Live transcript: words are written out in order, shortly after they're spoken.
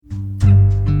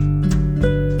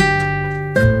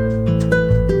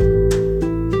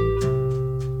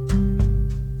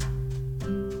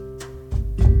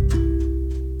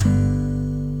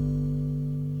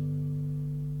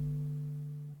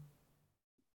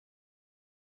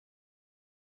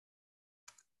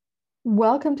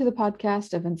Welcome to the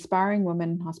podcast of Inspiring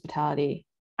Women in Hospitality.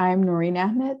 I'm Noreen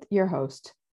Ahmed, your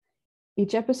host.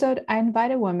 Each episode, I invite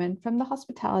a woman from the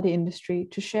hospitality industry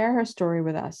to share her story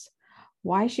with us,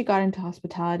 why she got into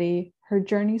hospitality, her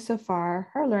journey so far,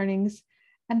 her learnings,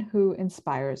 and who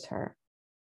inspires her.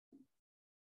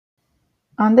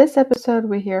 On this episode,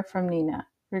 we hear from Nina,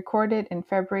 recorded in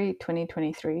February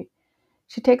 2023.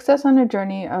 She takes us on a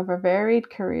journey of a varied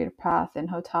career path in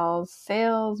hotels,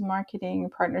 sales, marketing,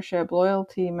 partnership,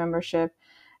 loyalty, membership,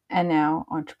 and now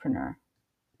entrepreneur.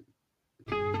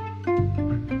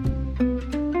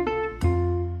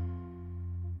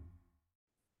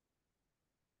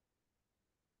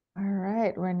 All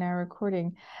right, we're now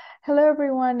recording. Hello,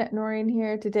 everyone. Noreen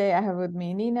here. Today I have with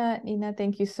me Nina. Nina,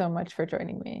 thank you so much for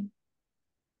joining me.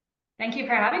 Thank you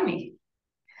for having me.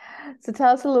 So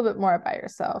tell us a little bit more about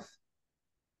yourself.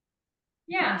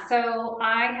 Yeah, so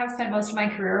I have spent most of my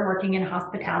career working in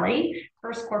hospitality,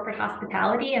 first corporate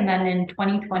hospitality, and then in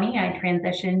 2020, I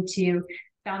transitioned to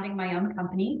founding my own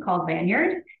company called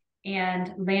Lanyard.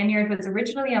 And Lanyard was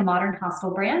originally a modern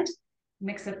hostel brand,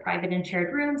 mix of private and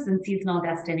shared rooms and seasonal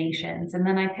destinations. And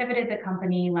then I pivoted the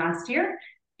company last year,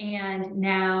 and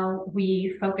now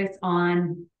we focus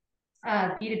on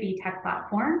a B2B tech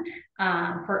platform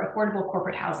for affordable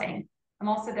corporate housing. I'm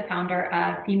also the founder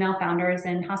of Female Founders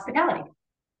in Hospitality.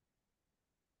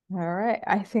 All right,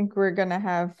 I think we're going to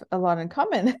have a lot in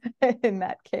common in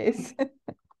that case.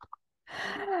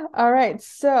 All right,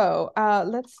 so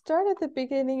let's start at the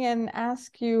beginning and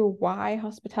ask you why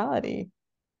hospitality?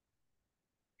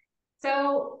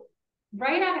 So,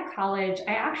 right out of college,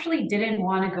 I actually didn't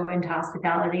want to go into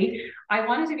hospitality. I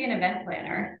wanted to be an event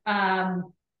planner.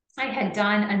 I had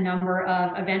done a number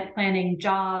of event planning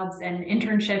jobs and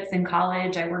internships in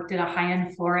college. I worked at a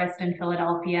high-end florist in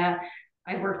Philadelphia.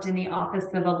 I worked in the Office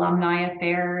of Alumni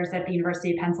Affairs at the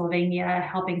University of Pennsylvania,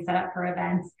 helping set up for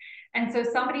events. And so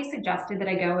somebody suggested that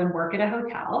I go and work at a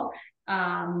hotel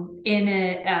in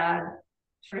a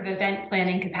sort of event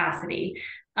planning capacity.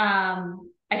 I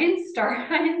didn't start.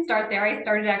 I didn't start there. I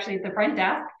started actually at the front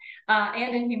desk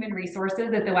and in human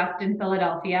resources at the Westin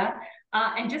Philadelphia,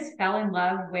 and just fell in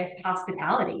love with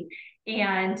hospitality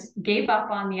and gave up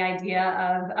on the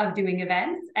idea of doing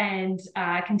events and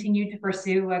continued to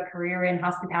pursue a career in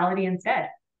hospitality instead.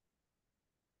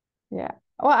 Yeah.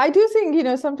 Well, I do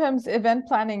think, sometimes event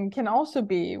planning can also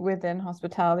be within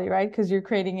hospitality, right? Because you're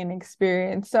creating an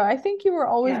experience. So I think you were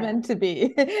always Yeah. meant to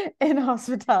be in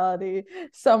hospitality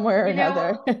somewhere or You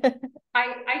another. know,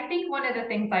 I think one of the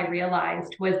things I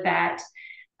realized was that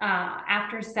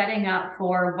after setting up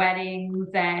for weddings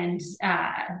and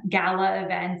gala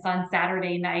events on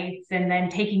Saturday nights and then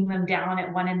taking them down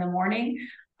at 1 in the morning,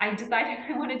 I decided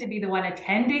I wanted to be the one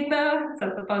attending those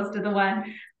as opposed to the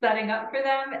one setting up for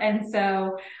them. And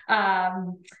so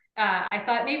I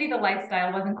thought maybe the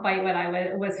lifestyle wasn't quite what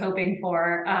I was hoping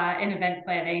for in event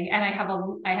planning. And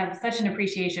I have such an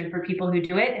appreciation for people who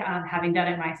do it, having done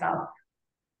it myself.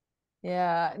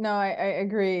 Yeah, no, I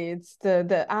agree. It's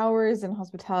the hours in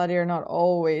hospitality are not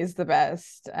always the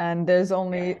best, and there's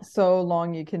only Yeah. so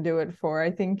long you can do it for.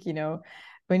 I think,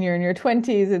 when you're in your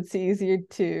 20s, it's easier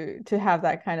to have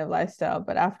that kind of lifestyle,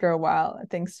 but after a while,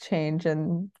 things change,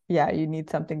 and yeah, you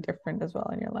need something different as well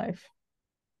in your life.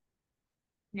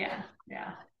 Yeah.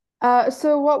 Yeah.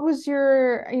 So what was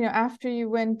your, after you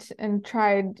went and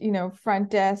tried, front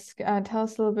desk, tell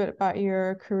us a little bit about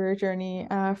your career journey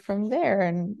from there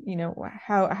and,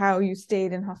 how you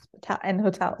stayed in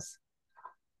hotels.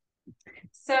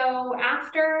 So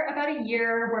after about a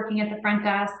year working at the front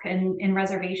desk and in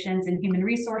reservations and human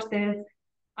resources,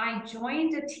 I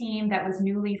joined a team that was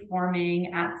newly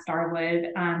forming at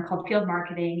Starwood called Field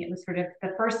Marketing. It was sort of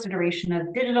the first iteration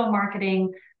of digital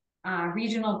marketing.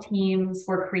 Regional teams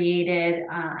were created,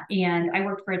 and I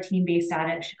worked for a team based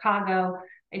out of Chicago.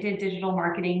 I did digital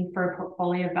marketing for a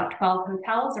portfolio of about 12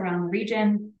 hotels around the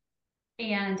region.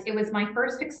 And it was my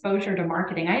first exposure to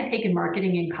marketing. I had taken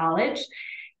marketing in college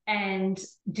and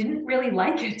didn't really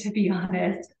like it, to be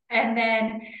honest. And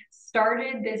then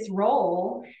started this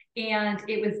role, and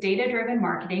it was data driven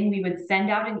marketing. We would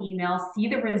send out an email, see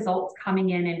the results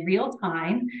coming in real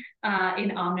time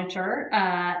in Omniture.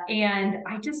 And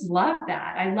I just love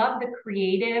that. I love the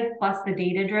creative plus the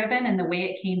data driven and the way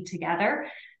it came together.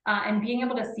 And being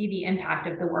able to see the impact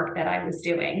of the work that I was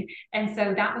doing. And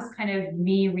so that was kind of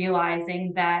me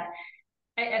realizing that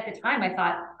at the time I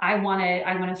thought I want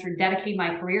to sort of dedicate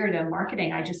my career to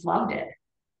marketing. I just loved it.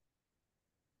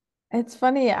 It's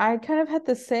funny, I kind of had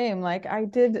the same, like I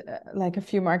did like a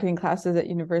few marketing classes at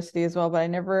university as well, but I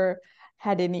never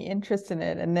had any interest in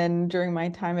it. And then during my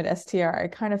time at STR, I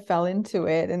kind of fell into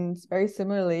it. And it's very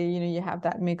similarly, you have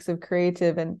that mix of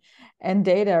creative and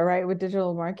data, right? With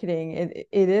digital marketing, it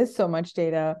is so much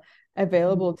data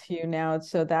available to you now,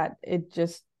 so that it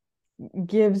just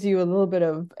gives you a little bit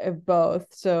of both.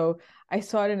 So I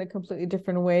saw it in a completely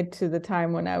different way to the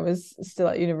time when I was still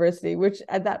at university, which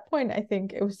at that point, I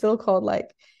think it was still called like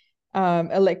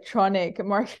electronic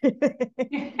marketing.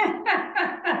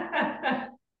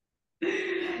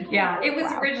 Yeah, it was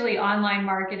Wow. originally online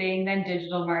marketing, then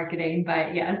digital marketing,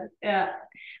 but yes,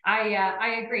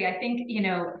 I agree. I think,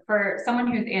 for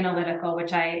someone who's analytical,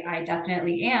 which I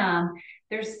definitely am,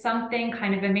 there's something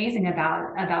kind of amazing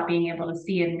about being able to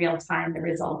see in real time the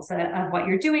results of what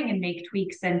you're doing and make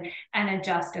tweaks and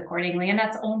adjust accordingly. And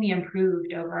that's only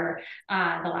improved over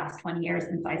the last 20 years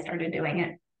since I started doing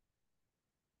it.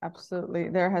 Absolutely.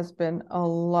 There has been a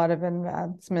lot of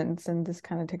advancements in this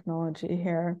kind of technology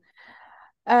here.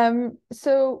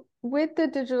 So with the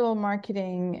digital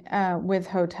marketing with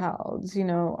hotels,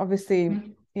 obviously,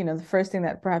 Mhm. the first thing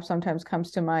that perhaps sometimes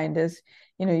comes to mind is,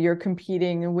 you're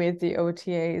competing with the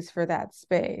OTAs for that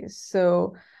space.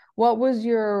 So what was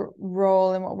your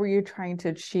role and what were you trying to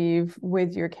achieve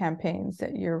with your campaigns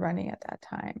that you're running at that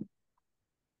time?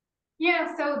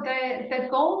 Yeah, so the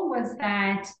goal was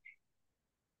that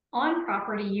on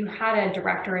property, you had a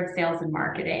director of sales and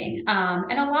marketing.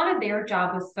 And a lot of their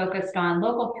job was focused on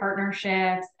local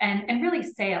partnerships and really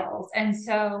sales. And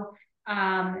so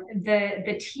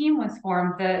the team was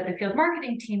formed, the field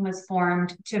marketing team was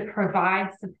formed to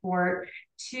provide support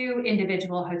to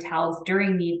individual hotels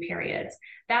during need periods.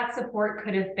 That support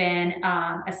could have been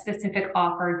a specific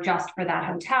offer just for that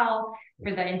hotel,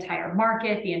 for the entire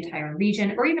market, the entire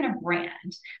region, or even a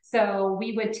brand. So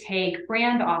we would take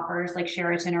brand offers like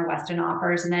Sheraton or Westin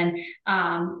offers and then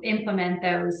implement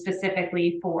those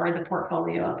specifically for the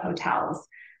portfolio of hotels.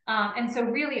 And so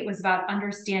really it was about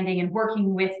understanding and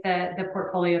working with the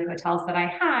portfolio of hotels that I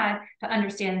had to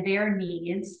understand their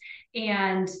needs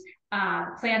and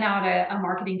plan out a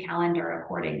marketing calendar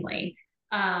accordingly.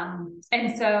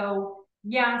 And so,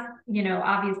 yeah,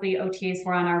 obviously OTAs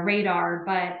were on our radar,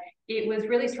 but it was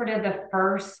really sort of the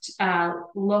first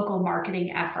local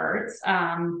marketing efforts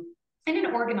in an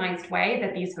organized way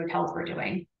that these hotels were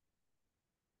doing.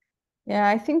 Yeah,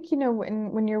 I think,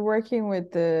 when you're working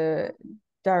with the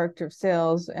director of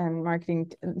sales and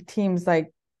marketing teams,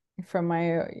 like from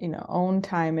my, own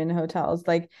time in hotels,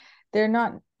 like they're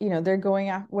not, they're going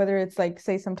after, whether it's like,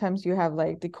 say, sometimes you have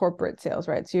like the corporate sales,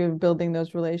 right? So you're building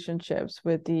those relationships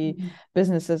with the Mhm.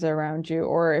 businesses around you,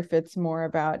 or if it's more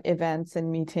about events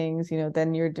and meetings,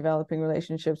 then you're developing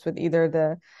relationships with either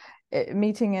the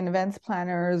meeting and events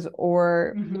planners,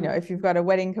 or Mhm. if you've got a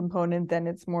wedding component, then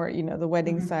it's more the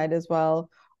wedding Mhm. side as well,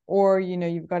 or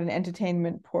you've got an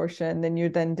entertainment portion, then you're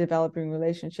then developing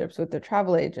relationships with the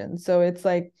travel agents. So it's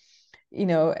like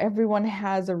everyone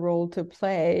has a role to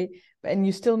play, and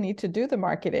you still need to do the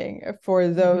marketing for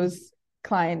Mhm. those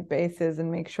client bases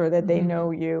and make sure that they Mhm.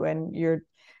 know you and you're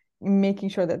making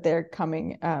sure that they're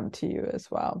coming to you as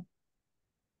well.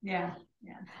 Yeah.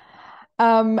 Yeah.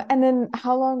 And then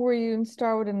how long were you in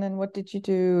Starwood, and then what did you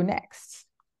do next?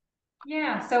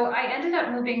 Yeah. So I ended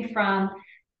up moving from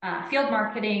field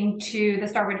marketing to the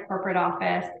Starwood corporate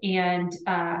office and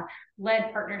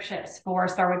led partnerships for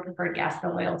Starwood Preferred Guests, the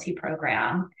loyalty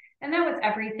program. And that was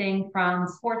everything from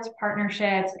sports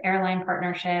partnerships, airline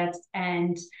partnerships,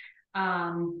 and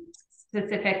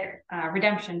specific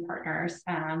redemption partners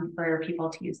for people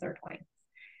to use their points.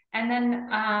 And then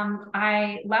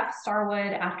I left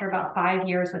Starwood after about 5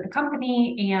 years with the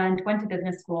company and went to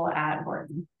business school at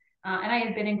Wharton. And I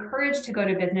had been encouraged to go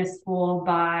to business school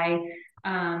by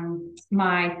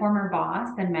my former boss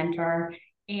and mentor.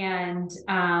 And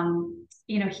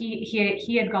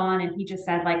he had gone and he just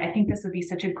said, like, I think this would be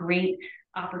such a great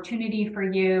opportunity for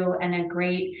you and a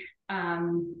great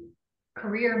um,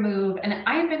 career move. And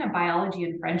I had been a biology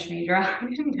and French major. I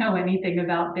didn't know anything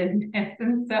about business.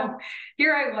 And so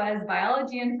here I was,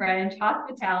 biology and French,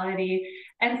 hospitality.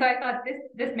 And so I thought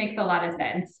this makes a lot of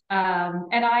sense.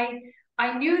 And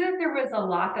I knew that there was a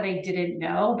lot that I didn't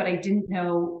know, but I didn't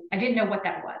know what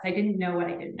that was. I didn't know what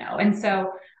I didn't know. And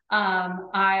so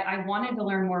I wanted to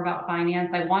learn more about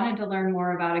finance. I wanted to learn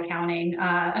more about accounting.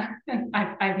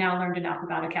 I've now learned enough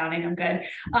about accounting. I'm good.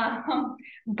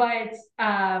 But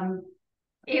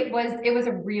it was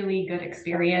a really good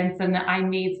experience, and I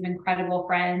made some incredible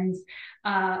friends.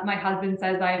 My husband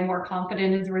says I am more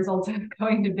confident as a result of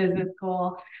going to business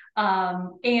school,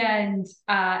 and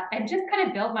just kind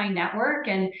of built my network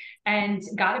and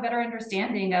got a better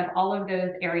understanding of all of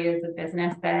those areas of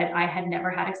business that I had never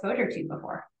had exposure to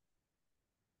before.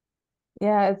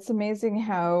 Yeah, it's amazing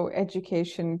how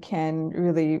education can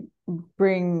really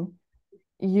bring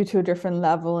you to a different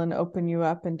level and open you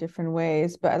up in different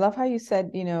ways. But I love how you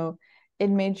said, it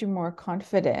made you more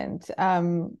confident.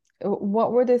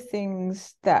 What were the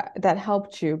things that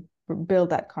helped you build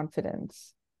that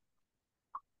confidence?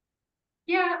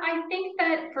 Yeah, I think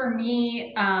that for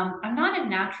me, I'm not a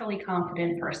naturally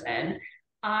confident person.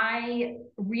 I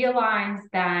realize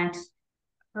that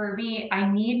for me,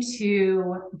 I need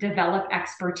to develop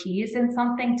expertise in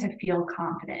something to feel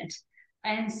confident.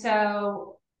 And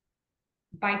so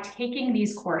by taking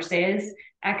these courses,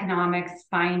 economics,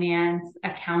 finance,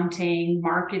 accounting,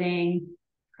 marketing,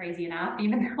 crazy enough,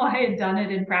 even though I had done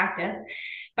it in practice,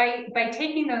 by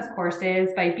taking those courses,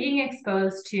 by being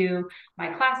exposed to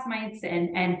my classmates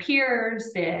and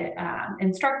peers, the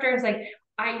instructors, like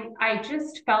I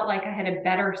just felt like I had a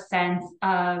better sense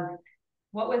of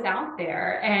what was out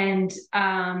there and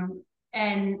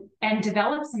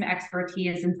develop some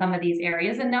expertise in some of these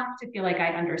areas enough to feel like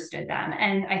I understood them.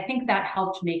 And I think that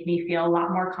helped make me feel a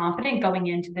lot more confident going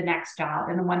into the next job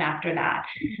and the one after that,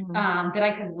 Mhm. that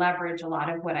I could leverage a lot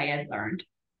of what I had learned.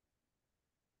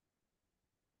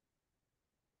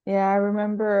 Yeah, I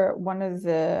remember one of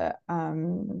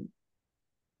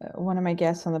my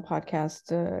guests on the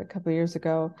podcast a couple of years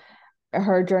ago.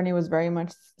 Her journey was very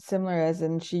much similar, as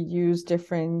in she used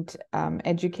different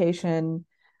education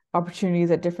opportunities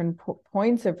at different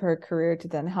points of her career to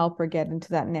then help her get into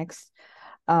that next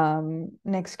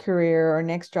career or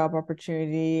next job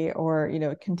opportunity, or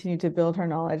continue to build her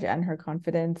knowledge and her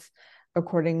confidence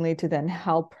accordingly to then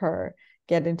help her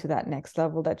get into that next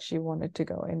level that she wanted to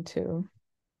go into.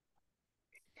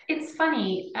 It's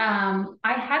funny. I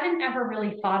hadn't ever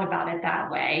really thought about it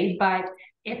that way, but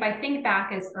if I think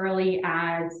back as early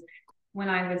as when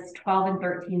I was 12 and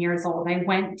 13 years old, I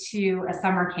went to a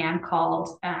summer camp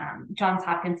called Johns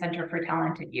Hopkins Center for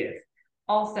Talented Youth,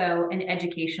 also an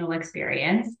educational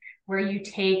experience where you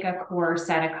take a course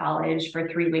at a college for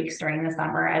 3 weeks during the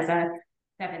summer as a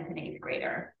seventh and eighth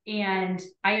grader. And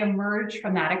I emerged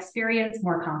from that experience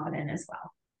more confident as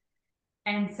well.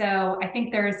 And so I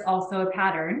think there's also a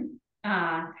pattern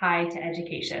tied to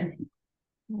education.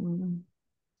 Mm.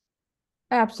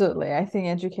 Absolutely. I think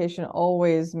education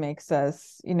always makes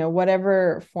us,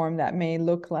 whatever form that may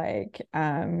look like,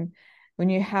 when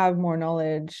you have more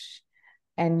knowledge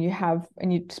and you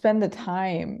spend the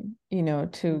time,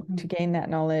 to gain that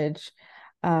knowledge,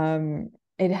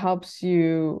 it helps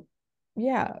you,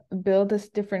 yeah, build this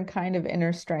different kind of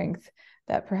inner strength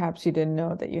that perhaps you didn't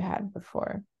know that you had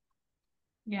before.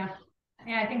 Yeah.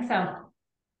 Yeah, I think so.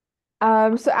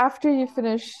 So after you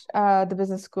finished the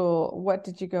business school, what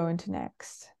did you go into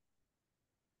next?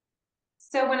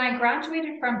 So when I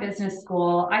graduated from business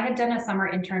school, I had done a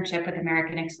summer internship with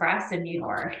American Express in New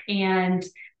York. And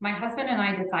my husband and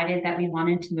I decided that we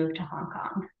wanted to move to Hong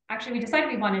Kong. Actually, we decided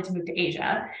we wanted to move to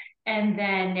Asia and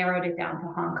then narrowed it down to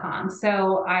Hong Kong.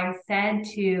 So I said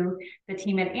to the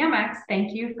team at Amex,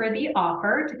 thank you for the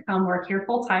offer to come work here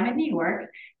full time in New York.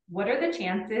 What are the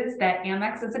chances that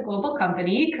Amex as a global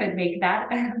company could make that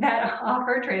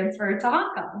offer transfer to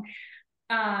Hong Kong?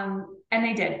 And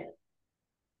they did.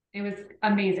 It was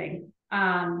amazing.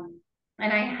 And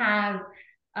I have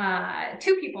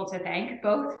two people to thank,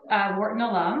 both Wharton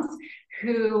alums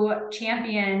who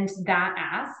championed that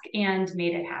ask and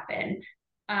made it happen.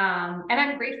 And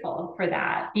I'm grateful for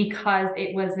that because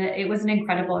it was an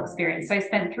incredible experience. So I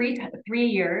spent 3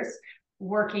 years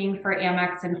working for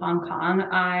Amex in Hong Kong.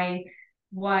 I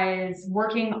was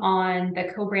working on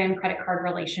the co-brand credit card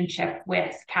relationship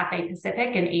with Cathay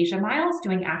Pacific and Asia Miles,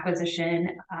 doing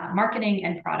acquisition, marketing,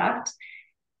 and product,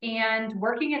 and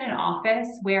working in an office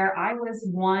where I was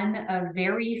one of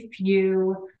very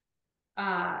few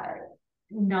uh,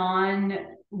 non,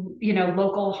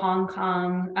 local Hong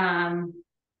Kong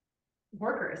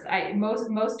workers.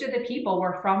 Most of the people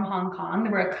were from Hong Kong.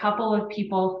 There were a couple of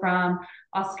people from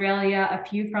Australia, a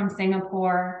few from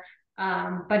Singapore.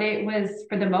 But it was,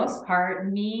 for the most part,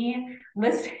 me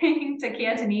listening to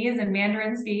Cantonese and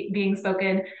Mandarin being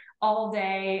spoken all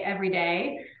day, every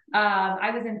day.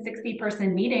 I was in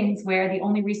 60-person meetings where the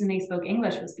only reason they spoke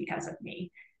English was because of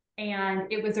me. And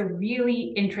it was a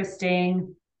really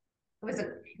interesting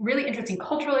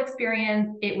cultural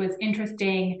experience. It was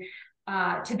interesting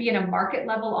to be in a market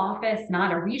level office,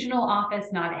 not a regional office,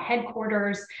 not a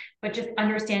headquarters, but just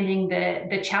understanding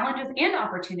the challenges and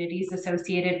opportunities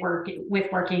associated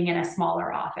with working in a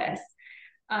smaller office.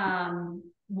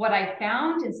 What I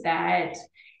found is that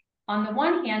on the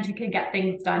one hand, you can get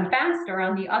things done faster.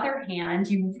 On the other hand,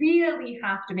 you really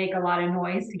have to make a lot of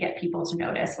noise to get people to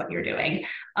notice what you're doing.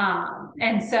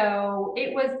 And so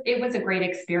it was a great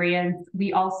experience.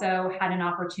 We also had an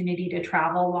opportunity to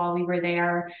travel while we were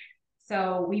there.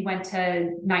 So we went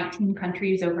to 19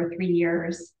 countries over 3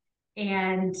 years.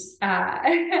 And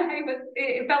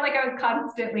it felt like I was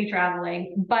constantly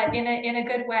traveling, but in a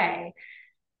good way.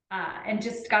 And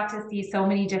just got to see so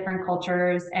many different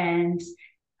cultures and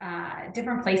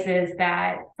different places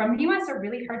that from the US are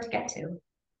really hard to get to.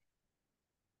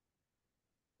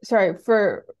 Sorry,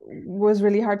 was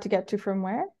really hard to get to from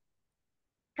where?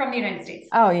 From the United States.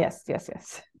 Oh, yes.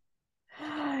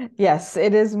 Yes,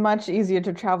 it is much easier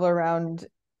to travel around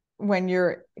when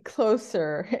you're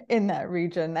closer in that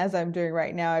region, as I'm doing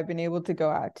right now. I've been able to go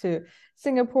out to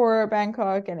Singapore,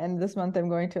 Bangkok, and this month I'm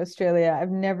going to Australia. I've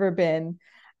never been,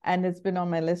 and it's been on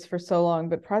my list for so long.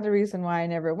 But part of the reason why I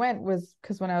never went was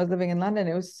because when I was living in London,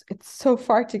 it's so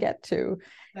far to get to.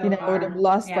 So I would have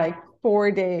lost like 4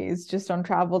 days just on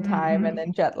travel time and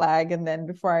then jet lag. And then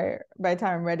by the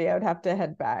time I'm ready, I would have to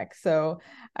head back. So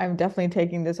I'm definitely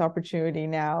taking this opportunity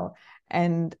now.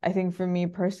 And I think for me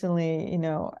personally,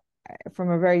 from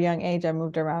a very young age, I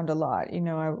moved around a lot. We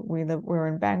were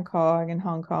in Bangkok and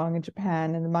Hong Kong and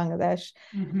Japan and Bangladesh.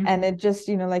 And it just,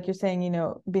 like you're saying,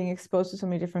 being exposed to so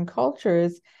many different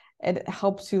cultures, it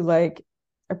helps you like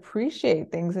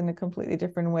appreciate things in a completely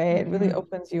different way. It really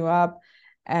opens you up.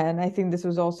 And I think this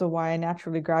was also why I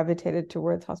naturally gravitated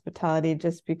towards hospitality,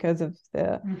 just because of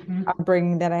the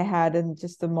upbringing that I had and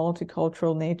just the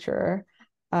multicultural nature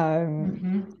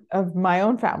of my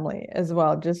own family as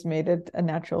well, just made it a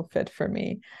natural fit for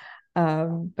me.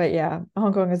 But yeah,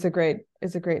 Hong Kong is a great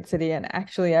city. And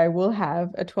actually I will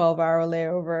have a 12-hour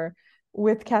layover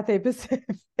with Cathay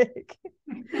Pacific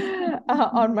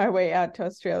on my way out to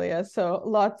Australia. So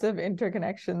lots of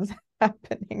interconnections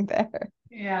happening there.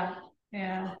 Yeah.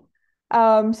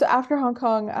 So after Hong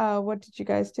Kong, what did you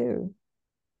guys do?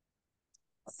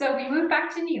 So we moved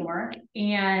back to New York,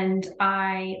 and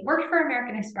I worked for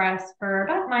American Express for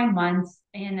about 9 months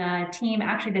in a team,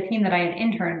 actually the team that I had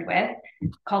interned with,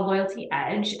 called Loyalty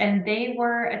Edge. And they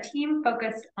were a team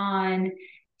focused on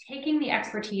taking the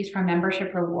expertise from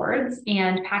membership rewards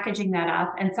and packaging that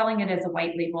up and selling it as a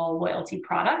white label loyalty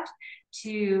product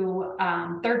to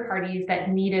third parties that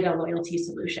needed a loyalty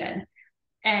solution.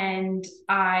 And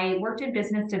I worked in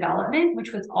business development,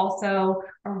 which was also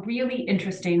a really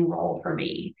interesting role for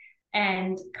me,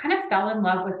 and kind of fell in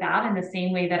love with that in the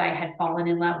same way that I had fallen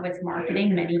in love with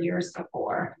marketing many years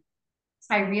before.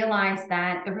 I realized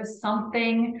that there was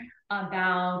something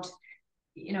about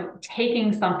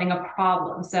taking something, a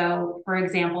problem. So for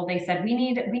example, they said we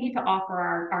need to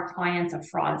offer our clients a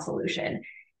fraud solution.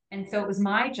 And so it was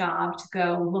my job to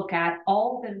go look at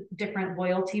all the different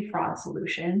loyalty fraud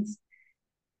solutions,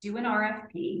 do an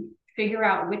RFP, figure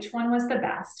out which one was the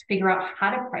best, figure out how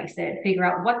to price it, figure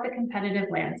out what the competitive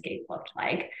landscape looked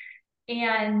like,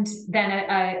 and then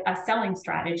a selling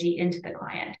strategy into the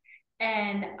client.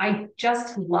 And I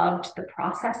just loved the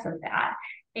process of that.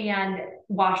 And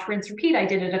wash, rinse, repeat. I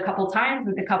did it a couple times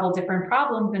with a couple different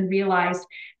problems and realized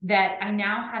that I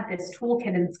now had this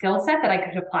toolkit and skill set that I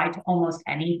could apply to almost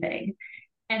anything.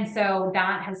 And so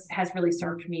that has really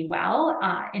served me well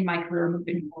in my career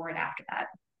moving forward after that.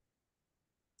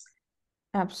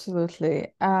 Absolutely.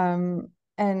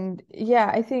 And yeah,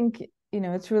 I think,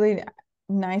 it's really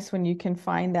nice when you can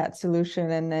find that solution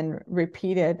and then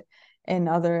repeat it in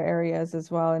other areas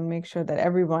as well and make sure that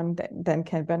everyone then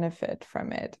can benefit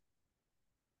from it.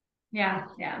 Yeah.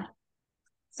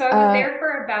 So I was there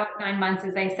for about 9 months,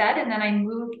 as I said, and then I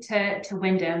moved to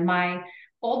Wyndham. My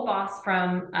old boss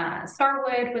from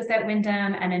Starwood was at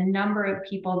Wyndham, and a number of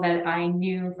people that I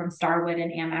knew from Starwood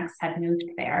and Amex had moved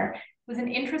there. It was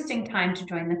an interesting time to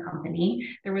join the company.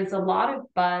 There was a lot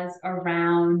of buzz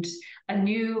around a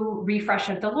new refresh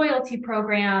of the loyalty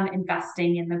program,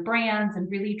 investing in the brands,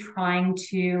 and really trying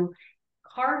to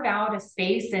carve out a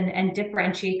space and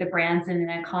differentiate the brands in an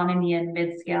economy and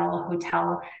mid-scale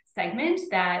hotel segment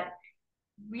that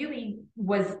really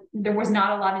there was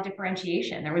not a lot of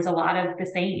differentiation. There was a lot of the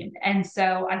same. And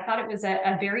so I thought it was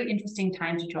a very interesting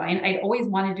time to join. I'd always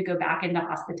wanted to go back into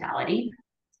hospitality.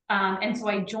 And so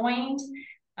I joined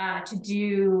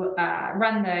to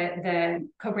run the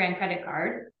co-brand credit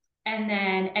card, and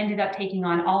then ended up taking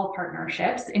on all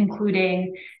partnerships,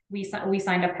 including we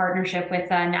signed a partnership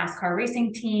with a NASCAR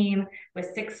racing team,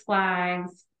 with Six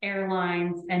Flags,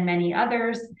 airlines, and many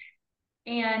others,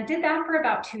 and did that for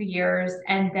about 2 years.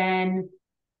 And then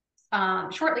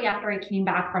shortly after I came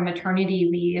back from maternity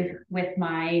leave with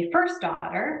my first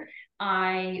daughter,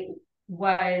 I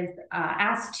was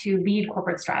asked to lead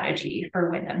corporate strategy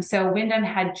for Wyndham. So Wyndham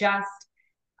had just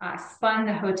spun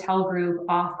the hotel group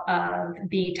off of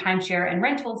the timeshare and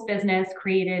rentals business,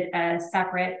 created a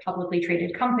separate publicly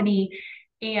traded company,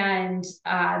 and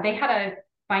they had a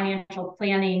financial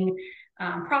planning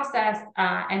process,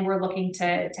 and we're looking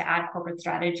to add corporate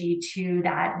strategy to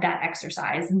that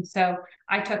exercise. And so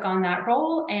I took on that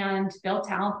role and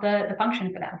built out the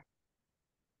function for them.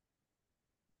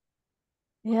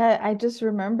 Yeah, I just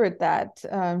remembered that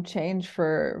change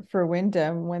for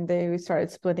Wyndham when they started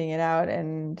splitting it out,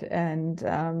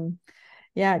 and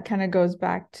yeah, it kind of goes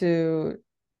back to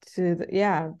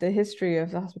the history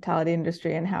of the hospitality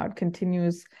industry and how it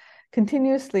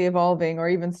continuously evolving, or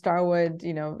even Starwood,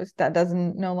 that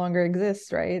doesn't no longer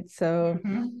exist, right? So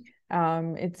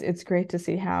it's great to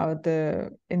see how the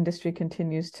industry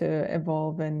continues to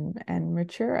evolve and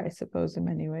mature, I suppose, in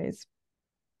many ways.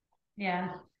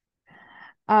 Yeah.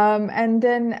 And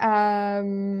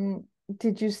then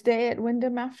did you stay at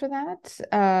Wyndham after that?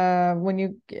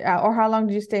 Or how long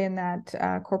did you stay in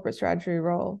that corporate strategy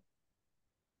role?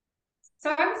 So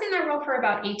I was in that role for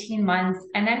about 18 months,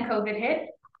 and then COVID hit,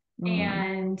 Mm.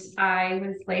 and I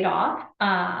was laid off,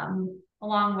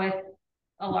 along with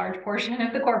a large portion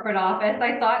of the corporate office.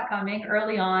 I saw it coming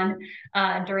early on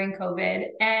during COVID,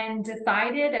 and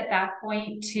decided at that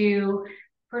point to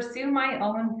pursue my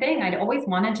own thing. I'd always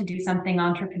wanted to do something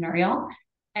entrepreneurial,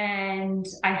 and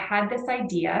I had this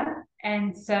idea.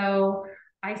 And so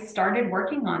I started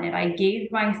working on it. I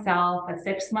gave myself a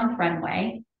 6-month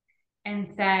runway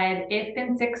and said, if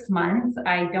in 6 months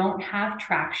I don't have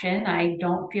traction, I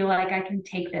don't feel like I can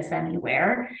take this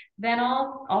anywhere, then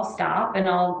I'll stop and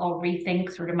I'll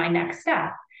rethink sort of my next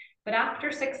step. But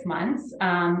after 6 months,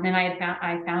 then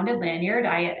I founded Lanyard.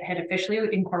 I had officially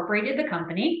incorporated the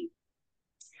company.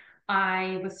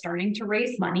 I was starting to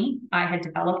raise money. I had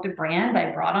developed a brand.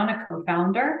 I brought on a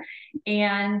co-founder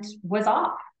and was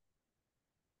off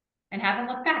and haven't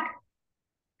looked back.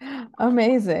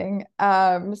 Amazing.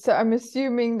 So I'm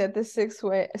assuming that the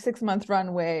 6-month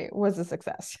runway was a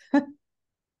success.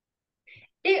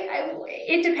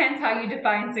 It depends how you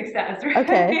define success, right?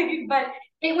 Okay. But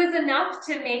it was enough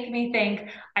to make me think,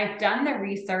 I've done the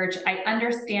research, I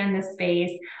understand the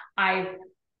space, I've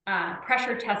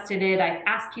pressure tested it, I've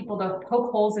asked people to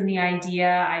poke holes in the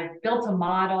idea, I've built a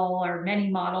model or many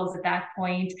models at that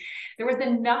point. There was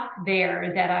enough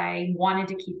there that I wanted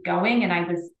to keep going, and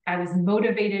I was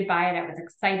motivated by it, I was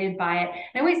excited by it.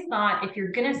 I always thought, if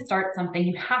you're going to start something,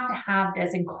 you have to have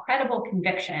this incredible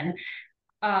conviction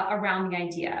around the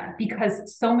idea,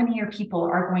 because so many of people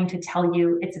are going to tell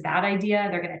you it's a bad idea.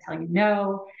 They're going to tell you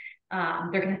no.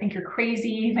 They're going to think you're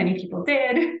crazy. Many people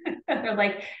did. They're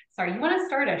like, sorry, you want to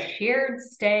start a shared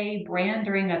stay brand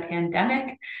during a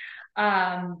pandemic?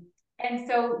 And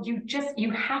so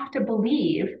you have to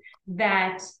believe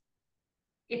that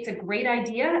it's a great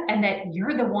idea and that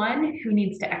you're the one who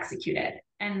needs to execute it.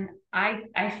 And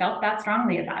I felt that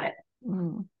strongly about it.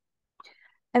 Mm.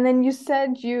 And then you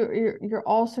said you're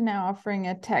also now offering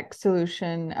a tech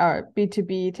solution or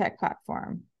B2B tech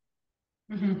platform.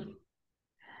 Mm-hmm.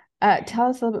 Tell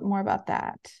us a little bit more about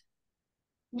that.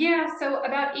 Yeah, so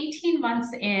about 18 months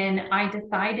in, I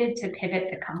decided to pivot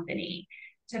the company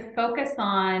to focus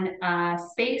on a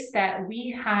space that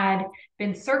we had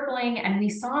been circling, and we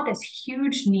saw this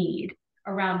huge need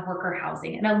around worker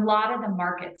housing in a lot of the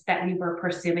markets that we were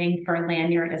pursuing for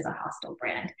Lanyard as a hostel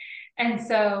brand. And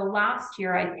so last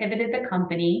year, I pivoted the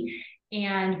company,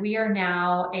 and we are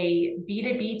now a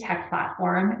B2B tech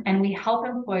platform, and we help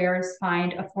employers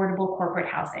find affordable corporate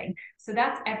housing. So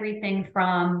that's everything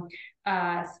from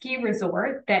a ski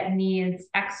resort that needs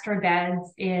extra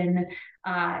beds in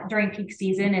during peak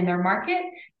season in their market,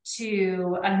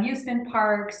 to amusement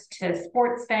parks, to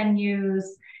sports venues.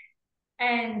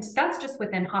 And that's just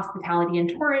within hospitality and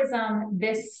tourism.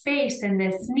 This space and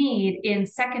this need in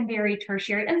secondary,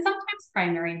 tertiary, and sometimes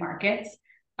primary markets,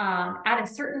 at a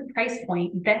certain price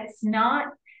point that's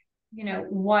not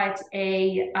what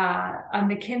a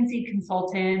McKinsey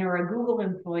consultant or a Google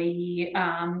employee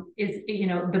is,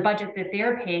 the budget that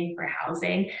they're paying for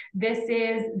housing. This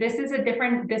is a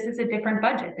different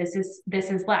budget. This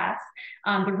is less.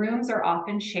 The rooms are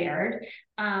often shared,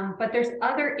 but there's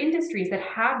other industries that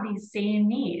have these same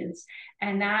needs,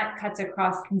 and that cuts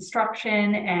across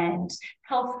construction and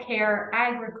healthcare,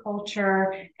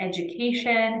 agriculture,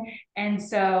 education. And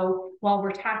so while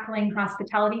we're tackling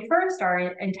hospitality first, our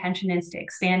intention is to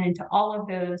expand into all of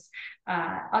those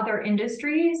other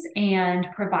industries and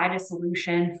provide a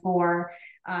solution for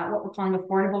what we're calling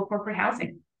affordable corporate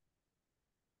housing.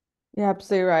 You're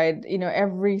absolutely right.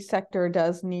 Every sector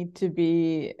does need to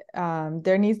be,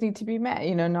 their needs need to be met.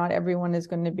 Not everyone is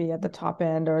going to be at the top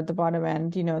end or at the bottom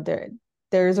end.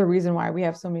 There is a reason why we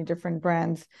have so many different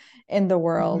brands in the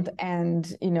world, Mm-hmm.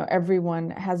 and everyone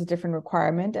has a different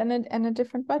requirement and a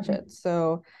different budget. Mm-hmm.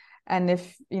 So, and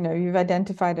if you've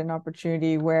identified an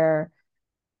opportunity where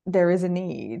there is a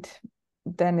need,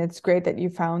 then it's great that you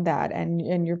found that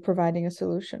and you're providing a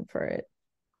solution for it.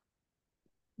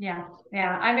 Yeah,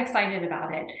 yeah, I'm excited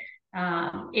about it.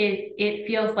 It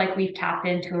feels like we've tapped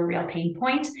into a real pain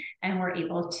point, and we're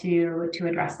able to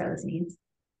address those needs.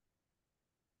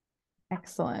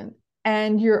 Excellent.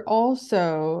 And you're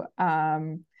also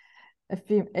I've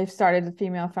started the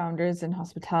Female Founders in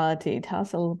Hospitality. Tell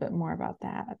us a little bit more about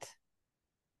that.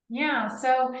 Yeah,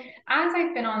 so as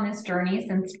I've been on this journey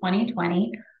since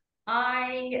 2020,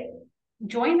 I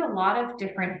joined a lot of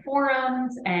different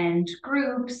forums and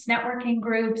groups, networking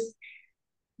groups,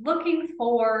 looking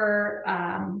for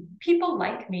people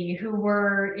like me who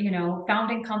were,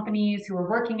 founding companies, who were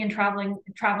working in travel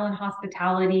and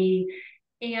hospitality.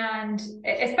 And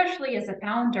especially as a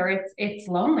founder, it's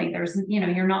lonely. There's,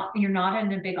 you're not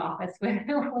in a big office with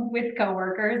with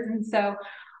coworkers, and so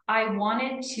I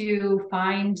wanted to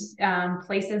find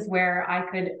places where I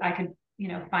could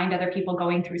find other people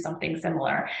going through something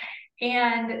similar,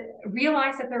 and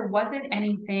realized that there wasn't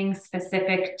anything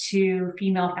specific to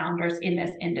female founders in this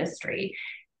industry.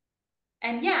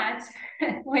 And yet,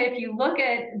 if you look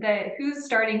at the who's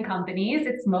starting companies,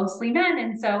 it's mostly men.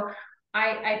 And so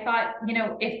I thought,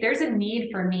 if there's a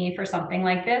need for me for something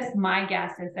like this, my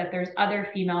guess is that there's other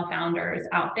female founders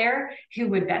out there who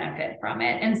would benefit from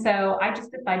it. And so I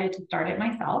just decided to start it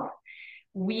myself.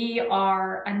 We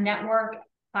are a network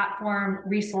platform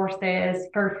resources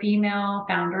for female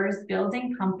founders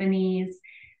building companies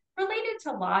related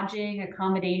to lodging,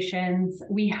 accommodations.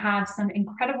 We have some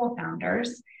incredible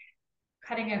founders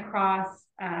cutting across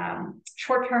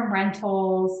short-term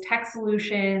rentals, tech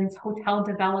solutions, hotel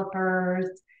developers,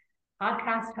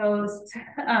 podcast hosts.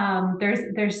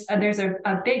 There's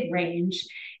a big range,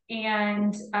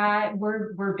 and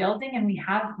we're building, and we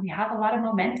have a lot of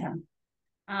momentum.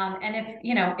 And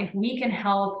if we can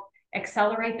help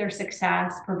accelerate their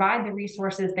success, provide the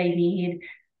resources they need,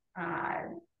 uh,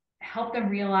 help them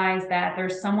realize that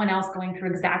there's someone else going through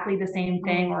exactly the same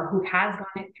thing, or who has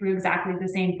gone through exactly the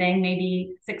same thing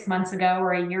maybe 6 months ago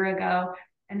or a year ago,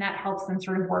 and that helps them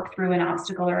sort of work through an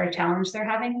obstacle or a challenge they're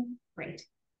having. Great.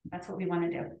 That's what we want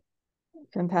to do.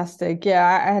 Fantastic.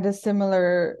 Yeah, I had a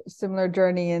similar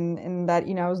journey in that,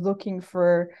 I was looking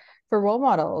for role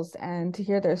models and to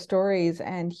hear their stories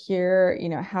and hear,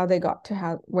 how they got to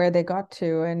how where they got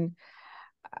to, and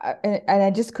I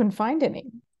just couldn't find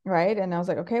any, right? And I was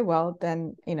like, okay, well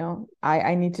then,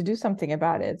 I need to do something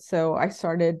about it. So I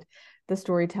started the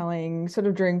storytelling sort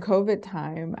of during COVID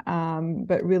time,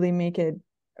 but really make it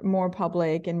more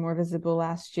public and more visible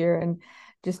last year, and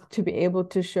just to be able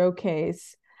to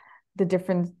showcase the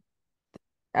different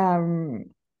um,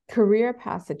 career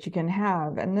paths that you can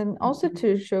have, and then also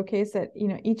to showcase that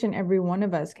each and every one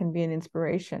of us can be an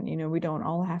inspiration. We don't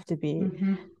all have to be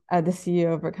Mm-hmm. the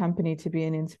CEO of a company to be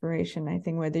an inspiration. I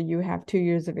think whether you have 2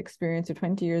 years of experience or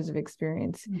 20 years of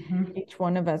experience, Mm-hmm. each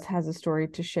one of us has a story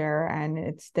to share, and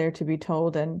it's there to be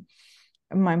told. And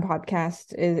my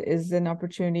podcast is an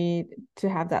opportunity to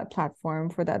have that platform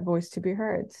for that voice to be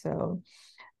heard. So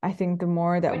I think the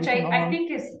more that Which we can I all. think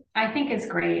is I think is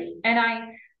great. And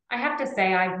I have to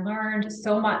say I've learned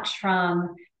so much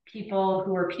from people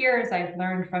who are peers. I've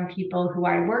learned from people who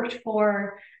I worked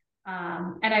for,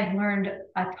 and I've learned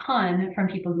a ton from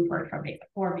people who worked for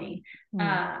me.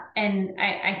 And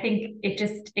I think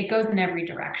it goes in every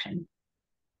direction.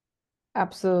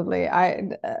 Absolutely.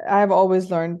 I've always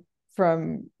learned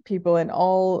from people in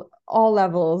all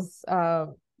levels,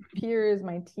 peers,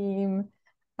 my team,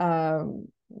 um,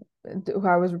 who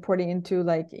I was reporting into.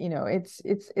 Like,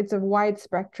 it's a wide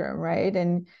spectrum, right?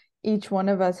 And each one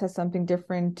of us has something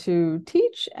different to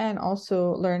teach and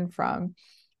also learn from.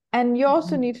 And you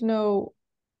also Mm-hmm. need to know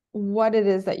what it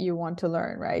is that you want to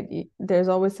learn, right? There's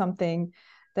always something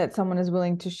that someone is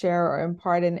willing to share or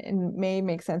impart, and may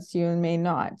make sense to you and may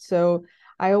not. So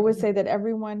I always say that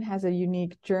everyone has a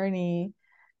unique journey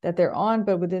that they're on,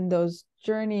 but within those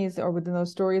journeys or within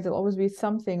those stories, there'll always be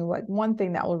something, like one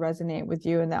thing that will resonate with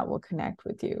you and that will connect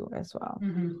with you as well.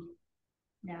 Mm-hmm.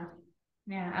 Yeah.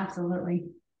 Yeah, absolutely.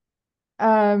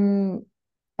 Um,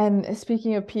 and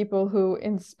speaking of people who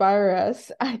inspire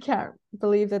us, I can't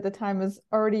believe that the time has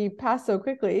already passed so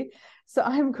quickly. So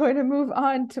I'm going to move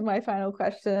on to my final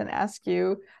question and ask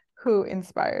you, who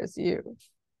inspires you?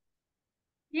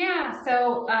 Yeah.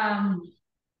 So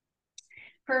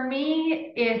For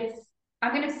me,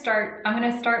 I'm going to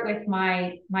start with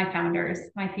my founders,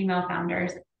 my female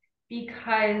founders,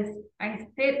 because I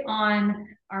sit on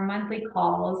our monthly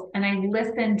calls and I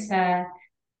listen to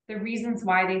the reasons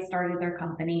why they started their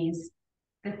companies,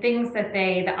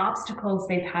 the obstacles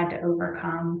they've had to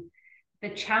overcome, the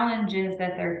challenges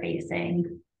that they're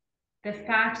facing, the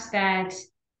fact that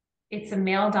it's a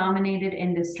male dominated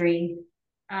industry.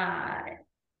 Uh,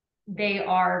 they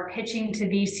are pitching to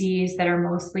VCs that are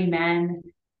mostly men.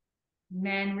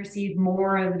 Men receive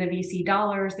more of the VC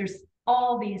dollars. There's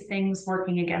all these things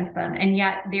working against them. And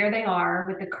yet there they are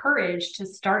with the courage to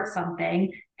start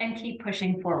something and keep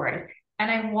pushing forward.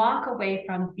 And I walk away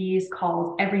from these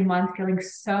calls every month feeling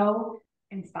so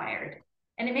inspired.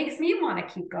 And it makes me want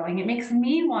to keep going. It makes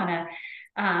me want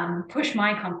to push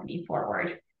my company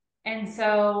forward. And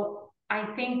so I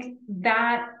think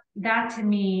that to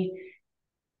me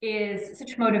is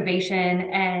such motivation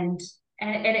and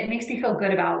it makes me feel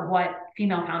good about what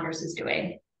Female Founders is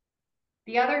doing.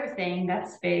 The other thing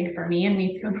that's big for me, and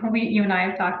you and I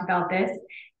have talked about this,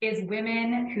 is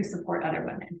women who support other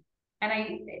women. And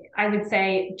I would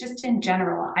say just in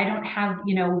general, I don't have,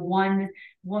 one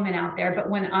woman out there,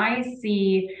 but when I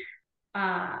see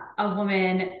a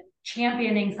woman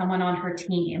championing someone on her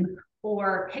team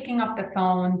or picking up the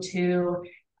phone to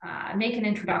make an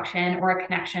introduction or a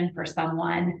connection for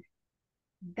someone,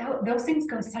 those things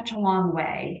go such a long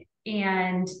way.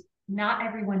 And not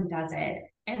everyone does it.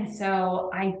 And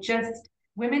so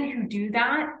women who do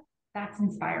that, that's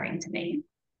inspiring to me.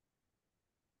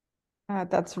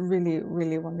 That's really,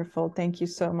 really wonderful. Thank you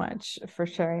so much for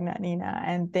sharing that, Nina.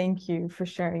 And thank you for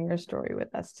sharing your story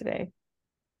with us today.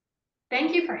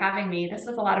 Thank you for having me. This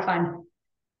was a lot of fun.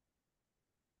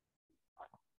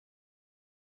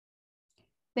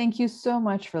 Thank you so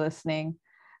much for listening.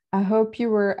 I hope you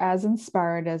were as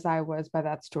inspired as I was by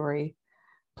that story.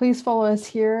 Please follow us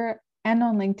here and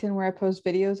on LinkedIn, where I post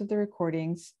videos of the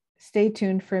recordings. Stay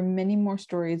tuned for many more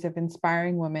stories of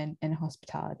inspiring women in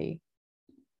hospitality.